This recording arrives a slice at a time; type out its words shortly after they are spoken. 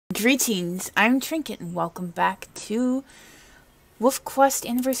Greetings, I'm Trinket and welcome back to WolfQuest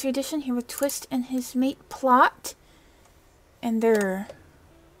Anniversary Edition here with Twist and his mate Plot. And their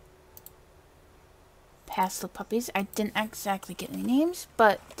past little puppies. I didn't exactly get any names,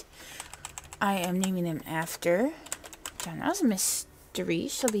 but I am naming them after Jonah's Mystery.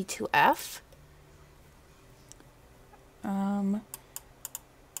 She'll be 2F. And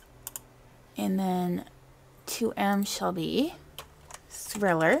then 2M shall be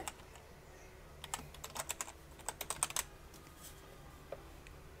Thriller.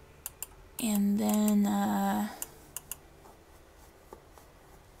 And then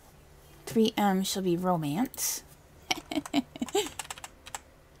 3M shall be Romance.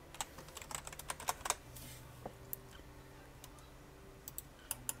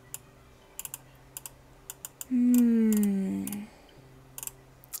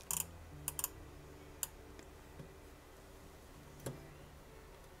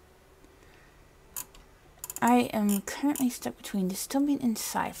 I am currently stuck between dystopian and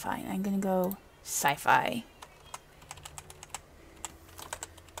sci-fi. I'm gonna go sci-fi.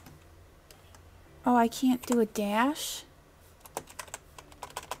 Oh, I can't do a dash?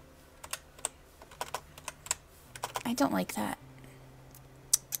 I don't like that.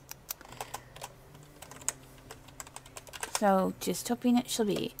 So, dystopian it shall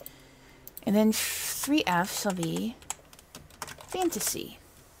be. And then 3F shall be fantasy.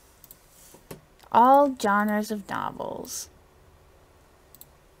 All genres of novels.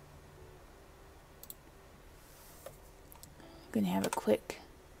 I'm gonna have a quick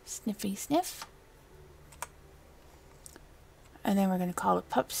sniffy sniff. And then we're gonna call the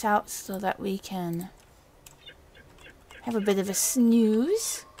pups out so that we can have a bit of a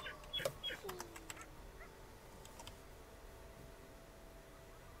snooze.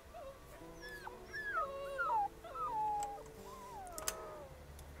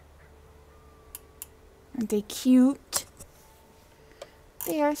 Aren't they cute?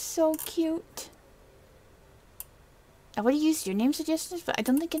 They are so cute. I would have used your name suggestions, but I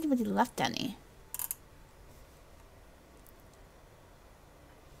don't think anybody left any.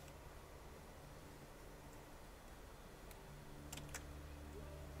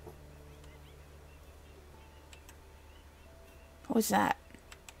 What was that?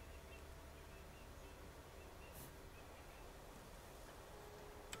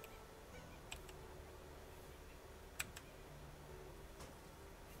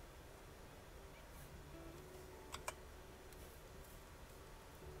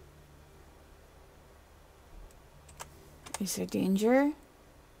 Is there danger?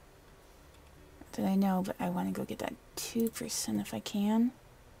 That I know, but I want to go get that 2% if I can.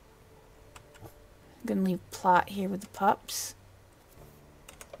 I'm gonna leave Plot here with the pups.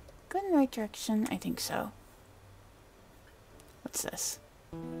 Go in the right direction? I think so. What's this?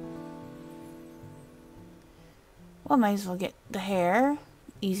 Well, might as well get the hare.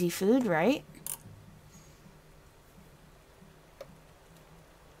 Easy food, right?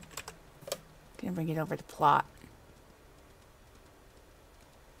 Gonna bring it over to Plot.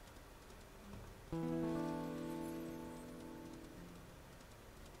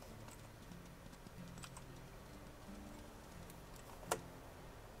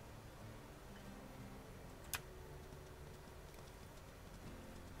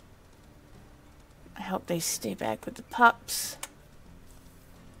 I hope they stay back with the pups.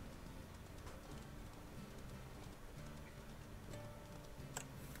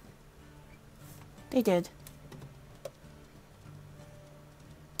 They did.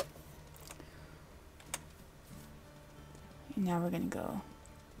 And now we're gonna go.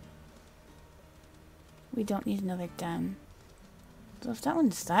 We don't need another den. So if that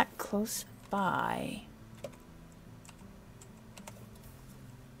one's that close by.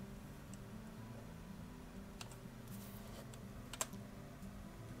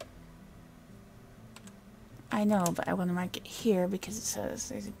 I know, but I want to mark it here because it says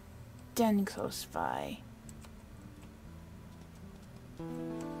there's a den close by.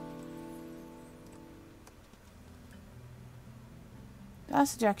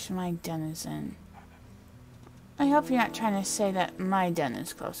 That's the direction my den is in. I hope you're not trying to say that my den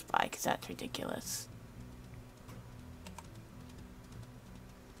is close by, because that's ridiculous.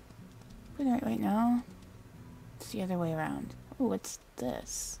 Put it right now. It's the other way around. Oh, what's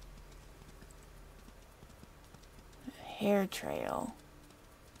this? A hair trail.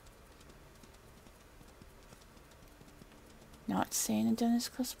 Now it's saying a den is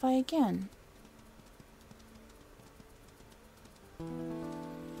close by again.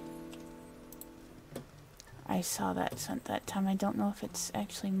 I saw that sent that time. I don't know if it's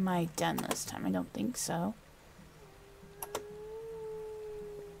actually my den this time. I don't think so.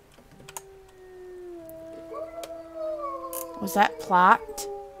 Was that plot?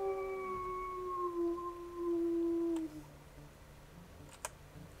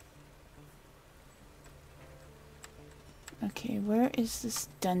 Okay, where is this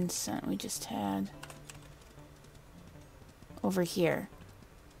Dunson we just had? Over here.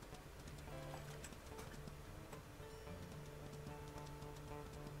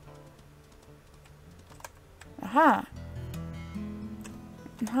 Aha!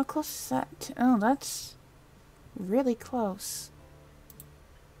 And how close is that to... Oh, that's really close.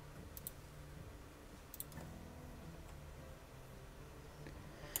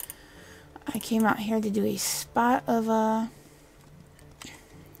 I came out here to do a spot of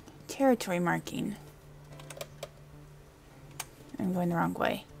territory marking. I'm going the wrong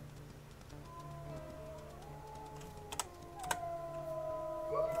way.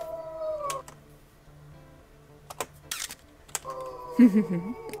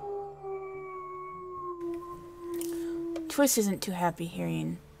 Twist isn't too happy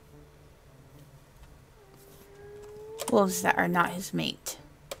hearing wolves that are not his mate.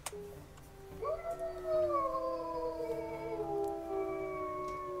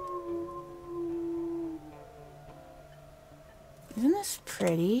 Isn't this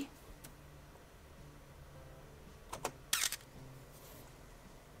pretty?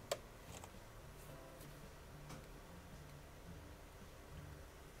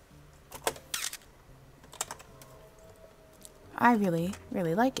 I really,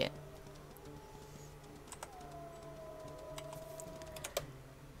 really like it.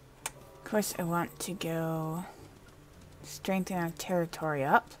 Of course, I want to go strengthen our territory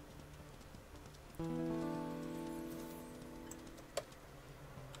up.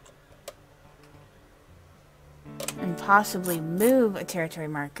 And possibly move a territory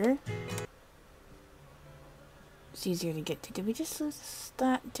marker. It's easier to get to. Did we just lose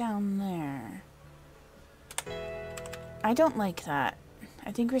that down there? I don't like that.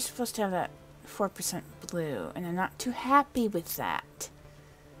 I think we're supposed to have that 4% blue, and I'm not too happy with that.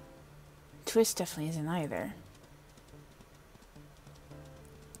 Twist definitely isn't either.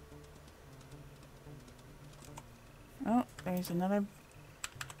 Oh, there's another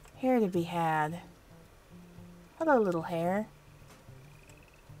hare to be had. Hello, little hare.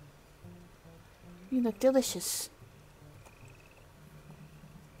 You look delicious.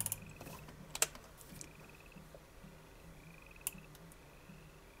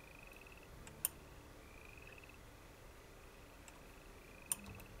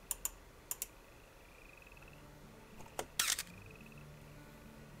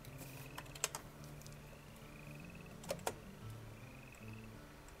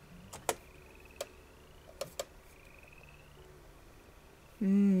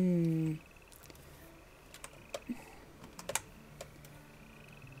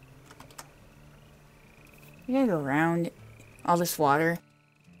 You gotta go around all this water.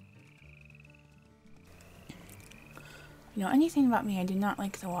 You know anything about me, I do not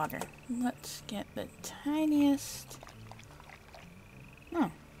like the water. Let's get the tiniest...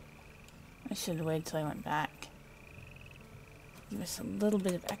 Oh. I should have waited till I went back. Give us a little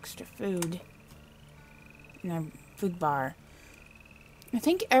bit of extra food in our food bar. I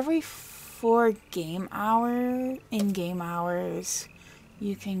think every 4 in-game hours,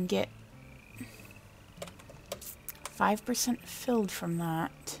 you can get 5% filled from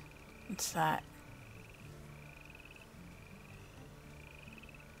that. What's that?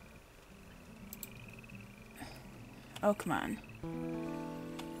 Oh, come on.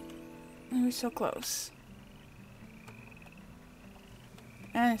 We were so close.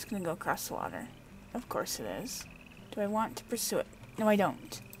 And it's gonna go across the water. Of course it is. Do I want to pursue it? No, I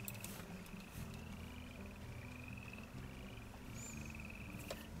don't.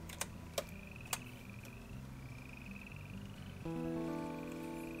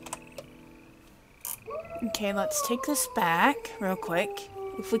 Okay, let's take this back real quick,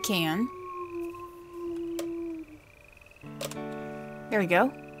 if we can. There we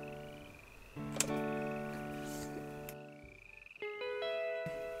go.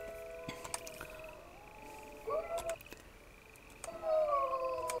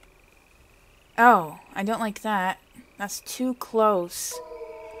 Oh, I don't like that. That's too close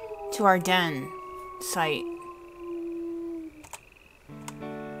to our den site.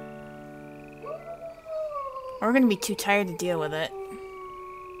 We're gonna be too tired to deal with it.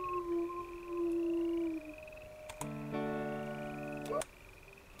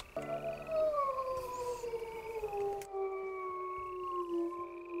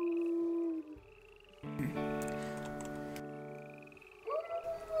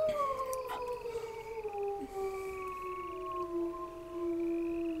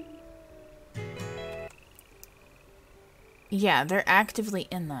 Yeah, they're actively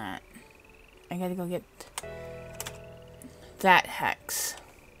in that. I gotta go get that hex.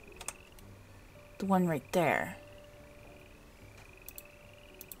 The one right there.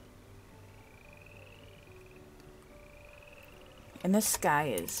 And this guy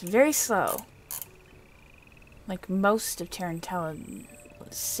is very slow. Like most of Tarantella's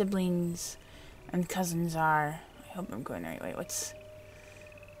siblings and cousins are. I hope I'm going the right way. What's...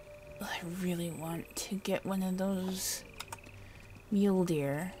 I really want to get one of those mule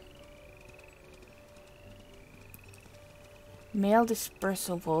deer. Male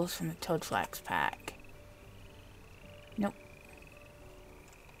dispersal wolves from the Toadflax pack. Nope.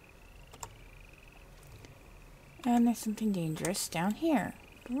 And there's something dangerous down here.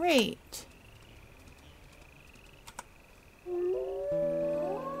 Great.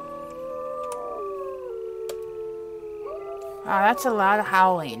 Wow, that's a lot of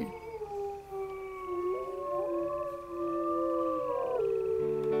howling.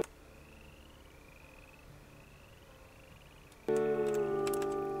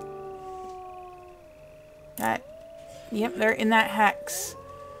 Yep, they're in that hex.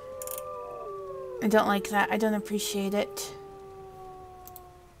 I don't like that. I don't appreciate it.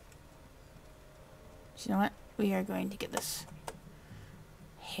 So you know what? We are going to get this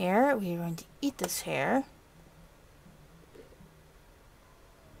hair. We are going to eat this hair.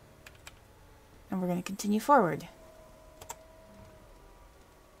 And we're going to continue forward.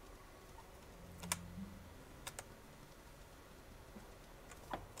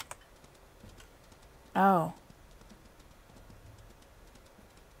 Oh.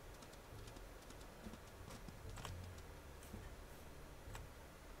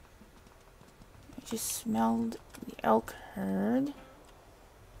 I just smelled the elk herd.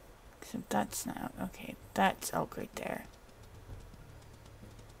 Except that's not... Okay, that's elk right there.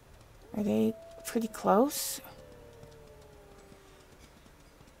 Are they pretty close?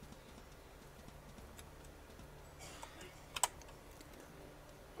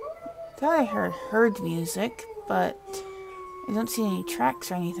 Thought I heard herd music, but I don't see any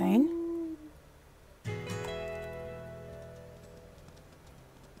tracks or anything.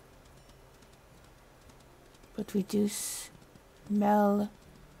 But we do smell...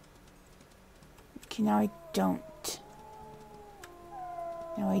 Okay, now I don't.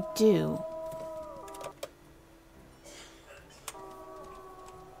 Now I do.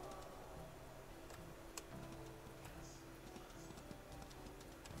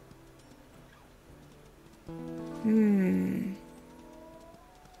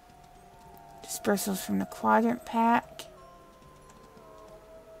 Dispersals from the quadrant pack.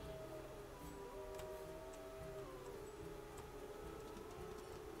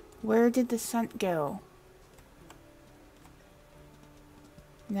 Where did the scent go?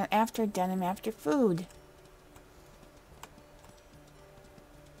 Not after denim, after food.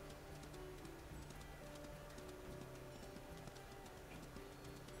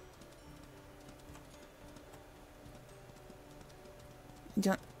 I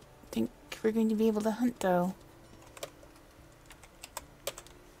don't think we're going to be able to hunt though.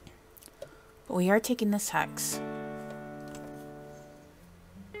 But we are taking this hex.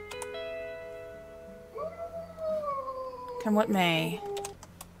 Come what may.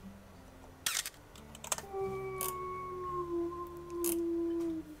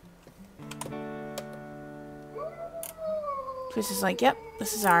 Twist is like, yep,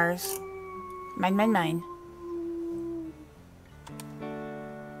 this is ours. Mine, mine, mine.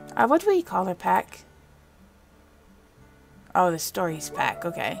 What do we call our pack? Oh, the stories pack,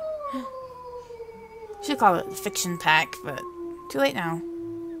 okay. Should call it the fiction pack, but too late now.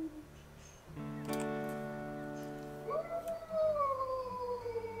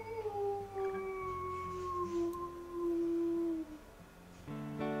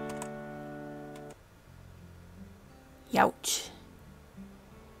 Youch.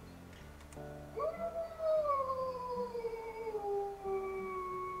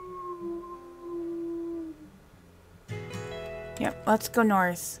 Yep, let's go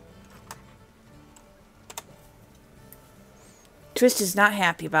north. Twist is not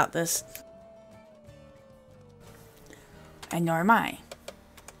happy about this. And nor am I.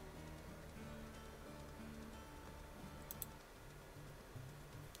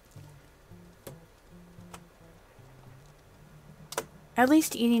 At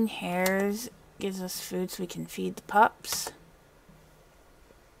least eating hares gives us food so we can feed the pups.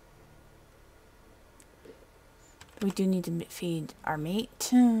 We do need to feed our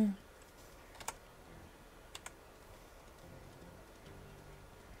mate. I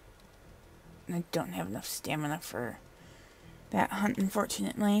don't have enough stamina for that hunt,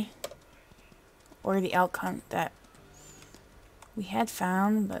 unfortunately. Or the elk hunt that we had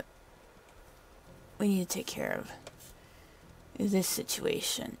found, but we need to take care of this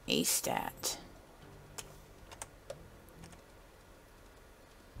situation. A stat.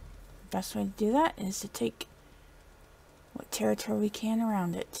 Best way to do that is to take what territory we can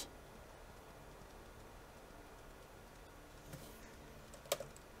around it.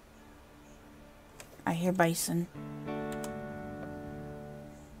 I hear bison.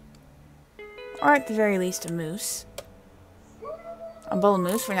 Or at the very least a moose. A bull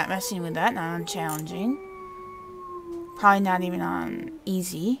moose, we're not messing with that, not on challenging. Probably not even on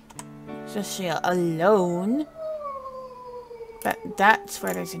easy. Especially alone. But that's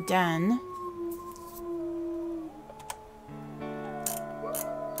where there's a den.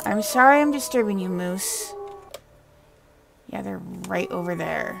 I'm sorry I'm disturbing you, moose. Yeah, they're right over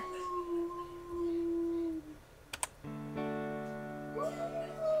there.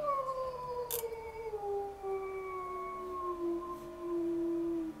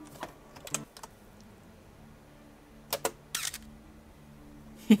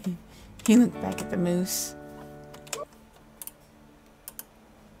 He looked back at the moose.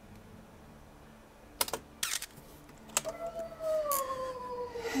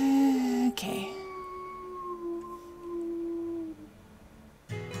 Okay.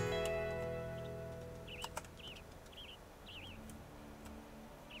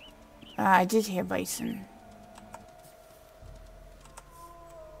 I did hear bison.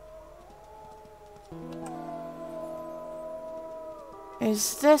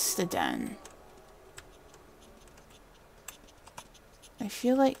 Is this the den? I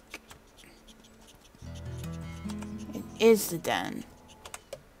feel like it is the den.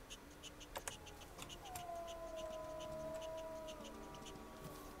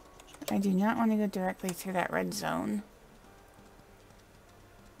 I do not want to go directly through that red zone.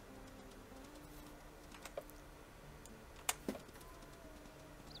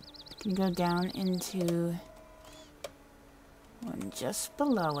 I can go down into one just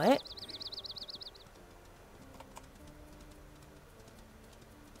below it.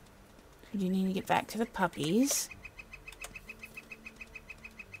 We do need to get back to the puppies.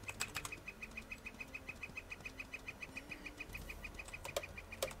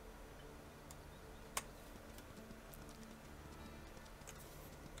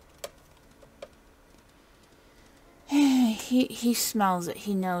 He smells it.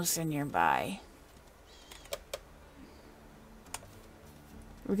 He knows they're nearby.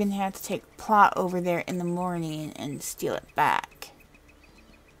 We're gonna have to take Plot over there in the morning and steal it back.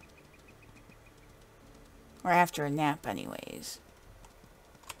 Or after a nap, anyways.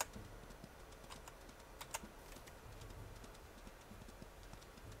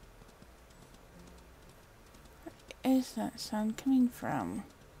 Where is that sound coming from?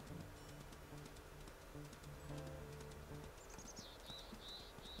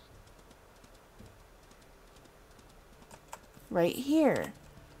 Right here.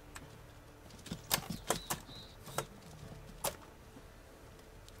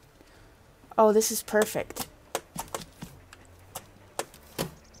 Oh, this is perfect.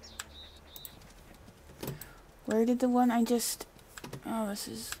 Where did the one I just... Oh, this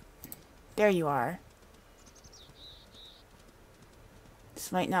is... There you are.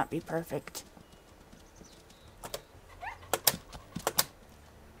 This might not be perfect.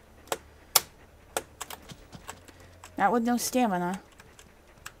 Not with no stamina.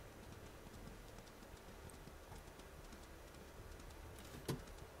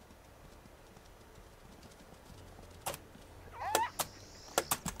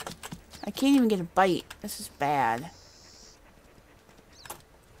 I can't even get a bite. This is bad.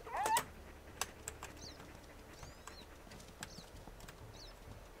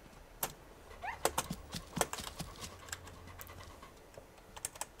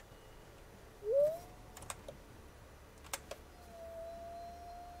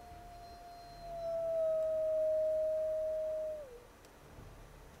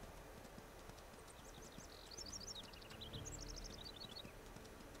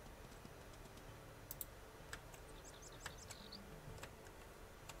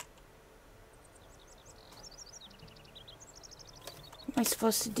 What am I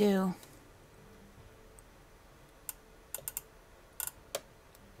supposed to do?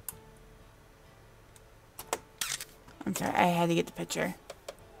 I'm sorry, I had to get the picture.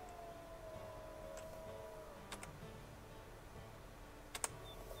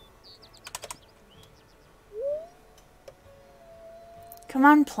 Come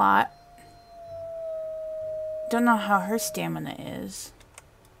on, Plot. Don't know how her stamina is.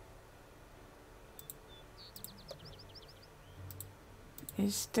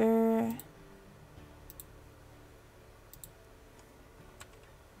 Is there...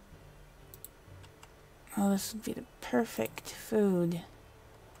 Oh, this would be the perfect food.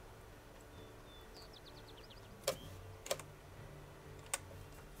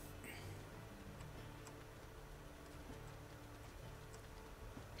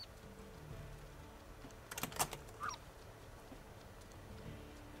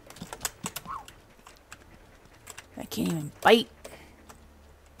 I can't even bite.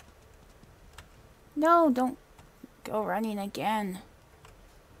 No, don't go running again.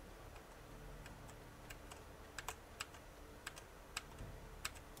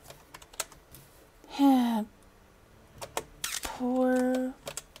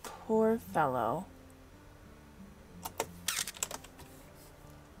 Poor fellow.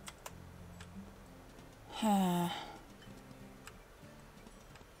 You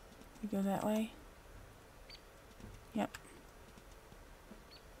go that way? Yep.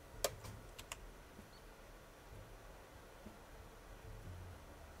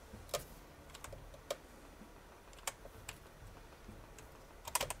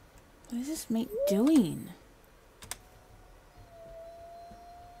 What is this mate doing?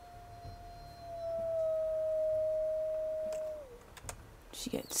 She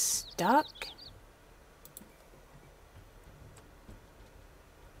gets stuck?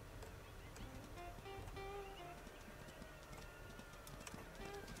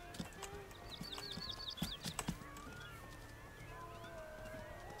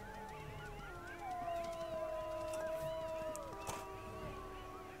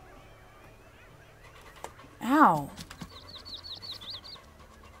 Ow.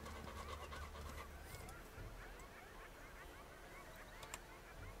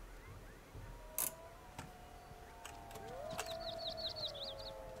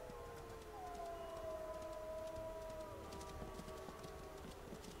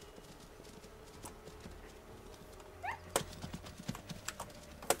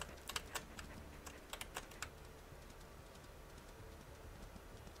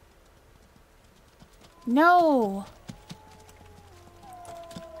 No.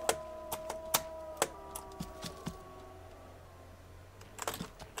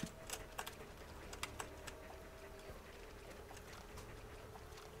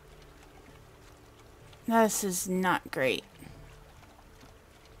 This is not great.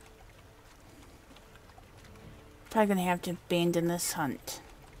 Probably gonna have to abandon this hunt.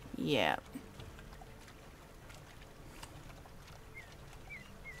 Yeah.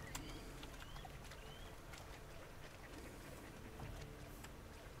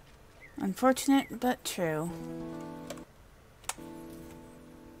 Unfortunate, but true.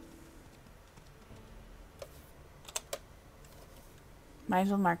 Might as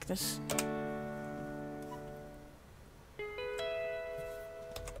well mark this.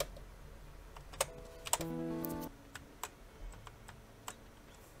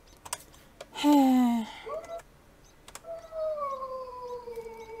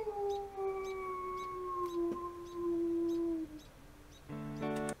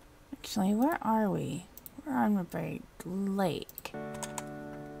 Actually, where are we? We're on a big lake.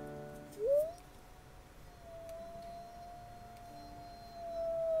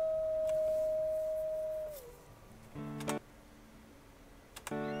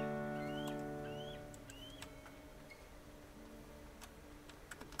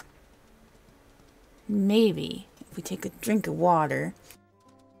 Maybe if we take a drink of water.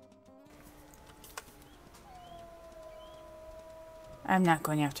 I'm not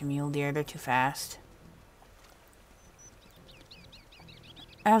going after mule deer, they're too fast.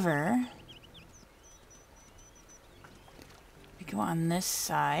 We go on this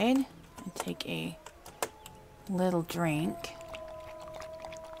side and take a little drink.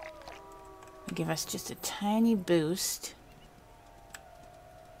 It'll give us just a tiny boost.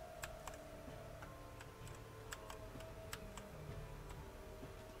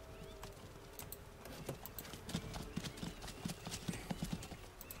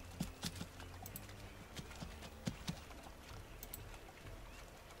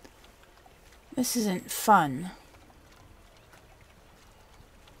 This isn't fun.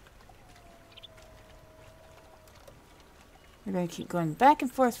 They're going to keep going back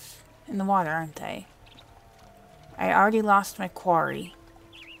and forth in the water, aren't they? I already lost my quarry.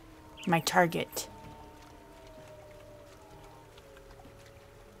 My target.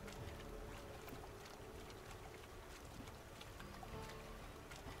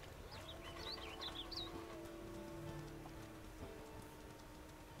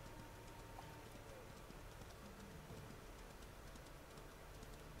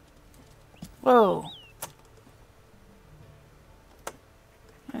 Whoa.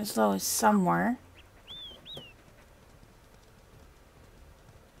 As low as somewhere.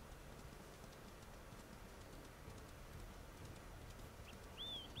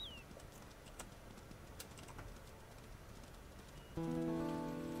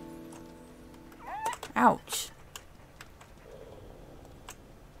 Ouch.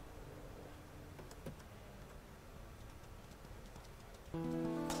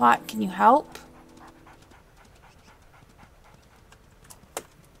 Plot, can you help?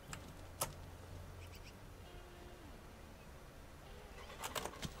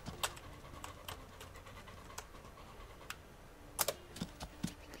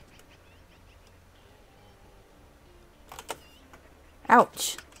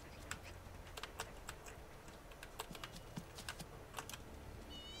 Ouch.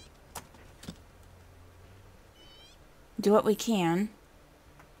 Do what we can.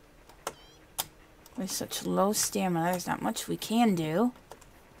 With such low stamina, there's not much we can do.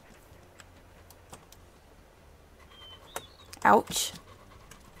 Ouch.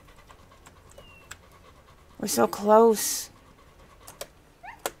 We're so close.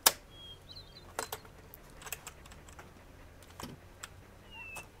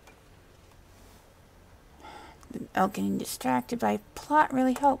 The elk getting distracted by plot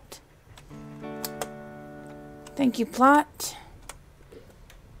really helped. Thank you, plot.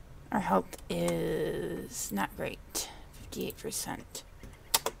 Our health is not great. 58%.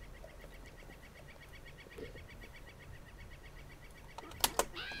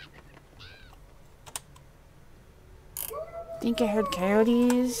 Think I heard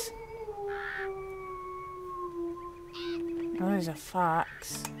coyotes. Oh, there's a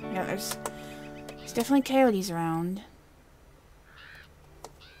fox. Yeah, there's definitely coyotes around.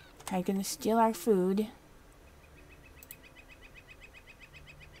 Probably gonna steal our food.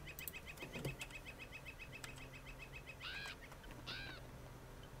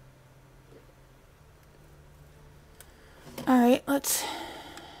 Alright, let's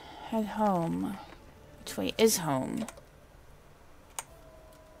head home. Which way is home?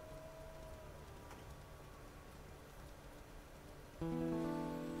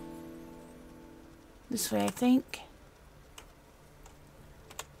 This way, I think.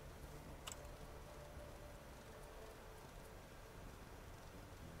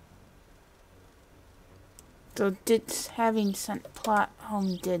 So having sent plot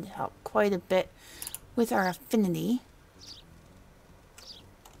home did help quite a bit with our affinity.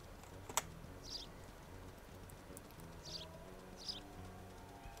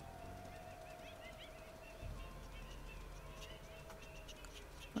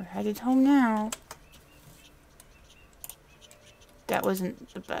 We're headed home now. That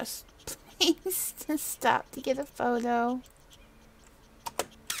wasn't the best place to stop to get a photo.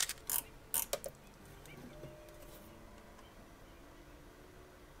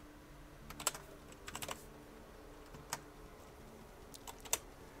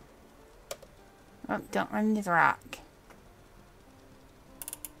 Oh, don't run into the rock.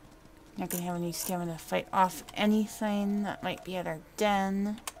 Not gonna have any stamina to fight off anything that might be at our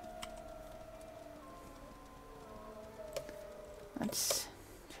den. Let's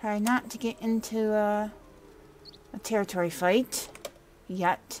try not to get into a territory fight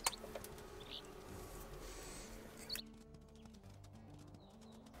yet.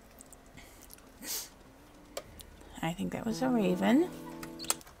 I think that was a raven.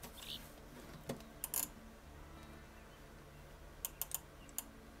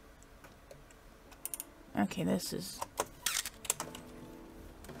 Okay, this is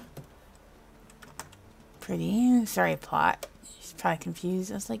pretty. Sorry, plot. She's probably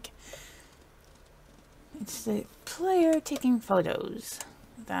confused. I was like, it's the player taking photos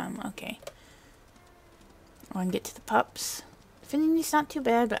of them. Okay. I want to get to the pups. Affinity's not too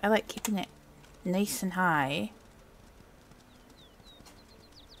bad, but I like keeping it nice and high.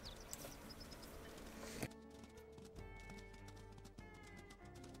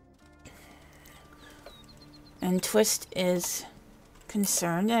 And Twist is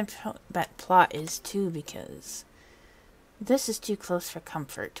concerned, and I bet Plot is too, because this is too close for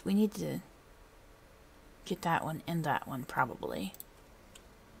comfort. We need to get that one and that one, probably.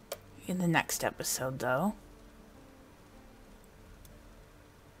 In the next episode, though.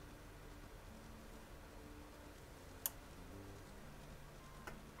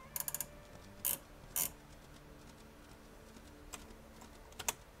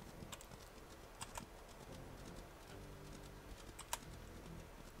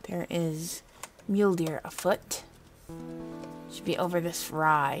 There is mule deer afoot. Should be over this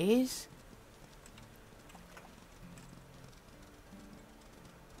rise.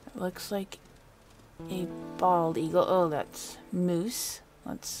 It looks like a bald eagle. Oh, that's moose.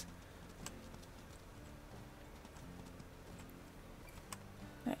 Let's...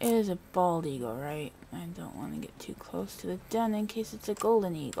 There is a bald eagle, right? I don't want to get too close to the den in case it's a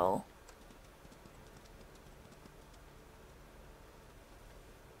golden eagle.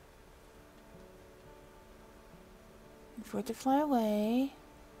 For it to fly away.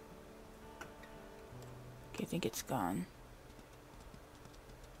 Okay, I think it's gone.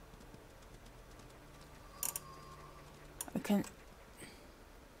 I can...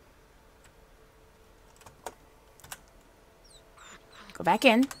 Go back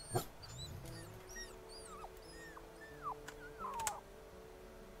in.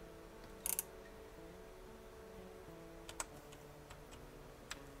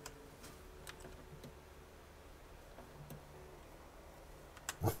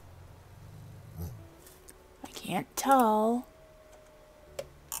 Can't tell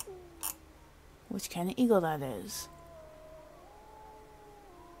which kind of eagle that is.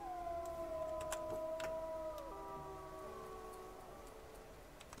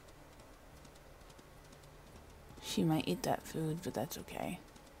 She might eat that food, but that's okay.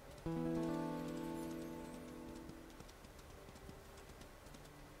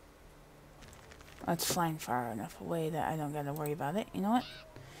 It's flying far enough away that I don't gotta worry about it. You know what?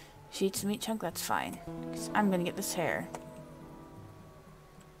 She eats a meat chunk, that's fine. 'Cause I'm gonna get this hair.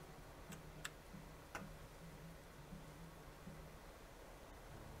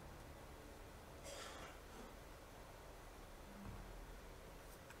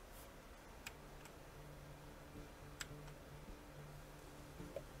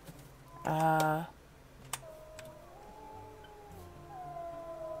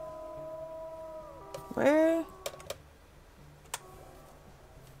 Where?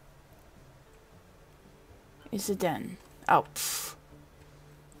 Is the den? Oh, pff.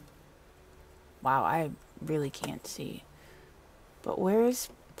 Wow, I really can't see. But where is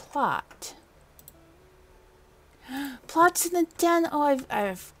Plot? Plot's in the den. Oh,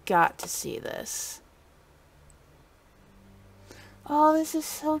 I've got to see this. Oh, this is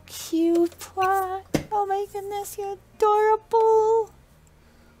so cute, Plot. Oh my goodness, you're adorable.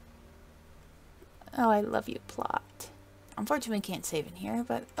 Oh, I love you, Plot. Unfortunately, we can't save in here,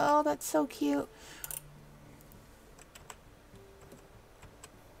 but oh, that's so cute.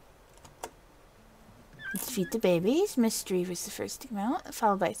 Let's feed the babies. Mystery was the first to come out,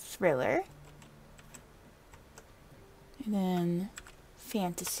 followed by Thriller. And then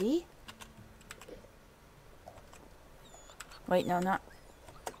Fantasy. Wait, no, not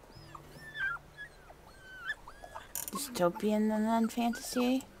Dystopian and then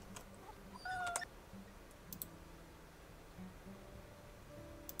Fantasy.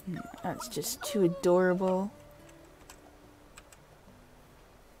 That's just too adorable.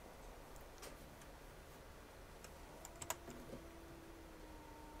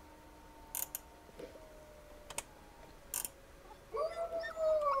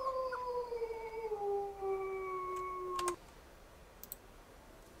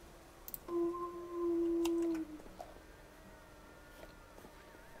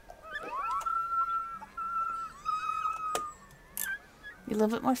 A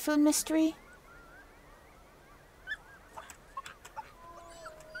little bit more food, Mystery?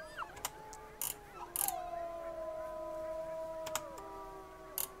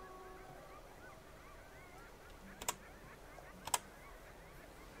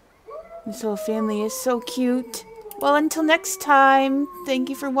 This whole family is so cute. Well, until next time, thank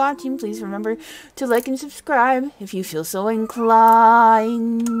you for watching. Please remember to like and subscribe if you feel so inclined.